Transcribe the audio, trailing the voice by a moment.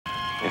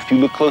If you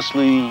look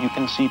closely, you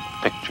can see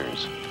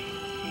pictures.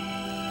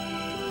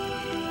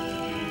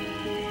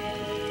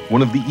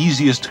 One of the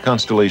easiest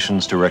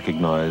constellations to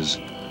recognize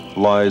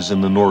lies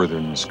in the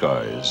northern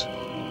skies.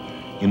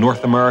 In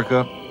North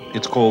America,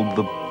 it's called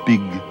the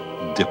Big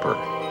Dipper.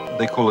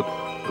 They call it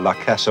la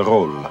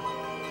casserole,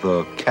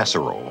 the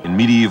casserole. In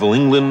medieval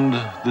England,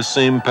 the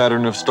same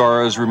pattern of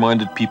stars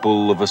reminded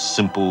people of a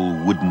simple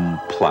wooden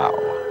plow.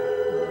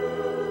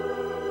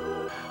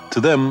 To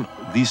them,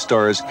 these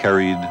stars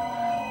carried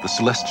the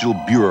celestial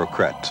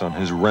bureaucrat on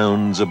his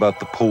rounds about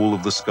the pole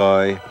of the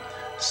sky,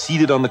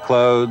 seated on the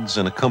clouds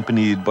and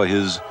accompanied by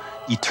his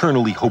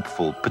eternally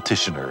hopeful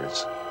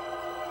petitioners.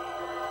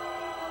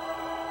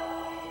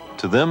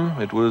 To them,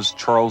 it was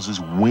Charles's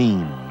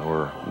Wain,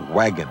 or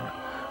wagon,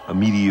 a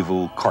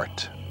medieval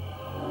cart.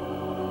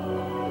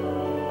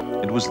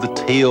 It was the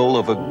tail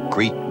of a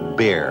great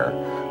bear,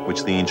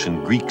 which the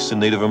ancient Greeks and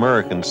Native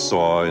Americans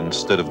saw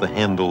instead of the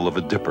handle of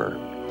a dipper.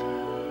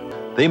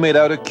 They made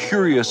out a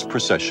curious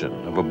procession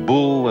of a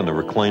bull and a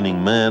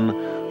reclining man,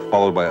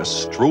 followed by a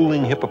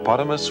strolling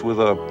hippopotamus with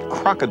a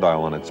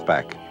crocodile on its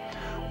back.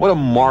 What a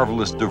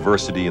marvelous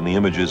diversity in the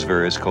images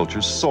various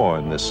cultures saw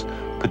in this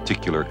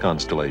particular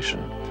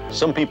constellation.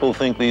 Some people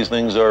think these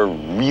things are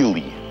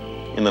really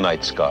in the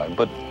night sky,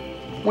 but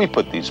we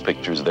put these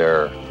pictures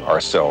there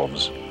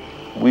ourselves.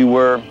 We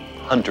were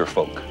hunter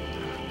folk,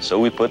 so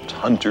we put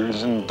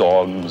hunters and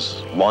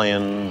dogs,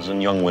 lions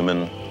and young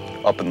women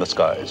up in the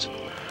skies.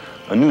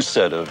 A new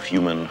set of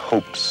human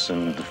hopes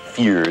and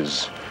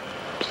fears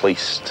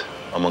placed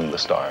among the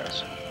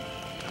stars.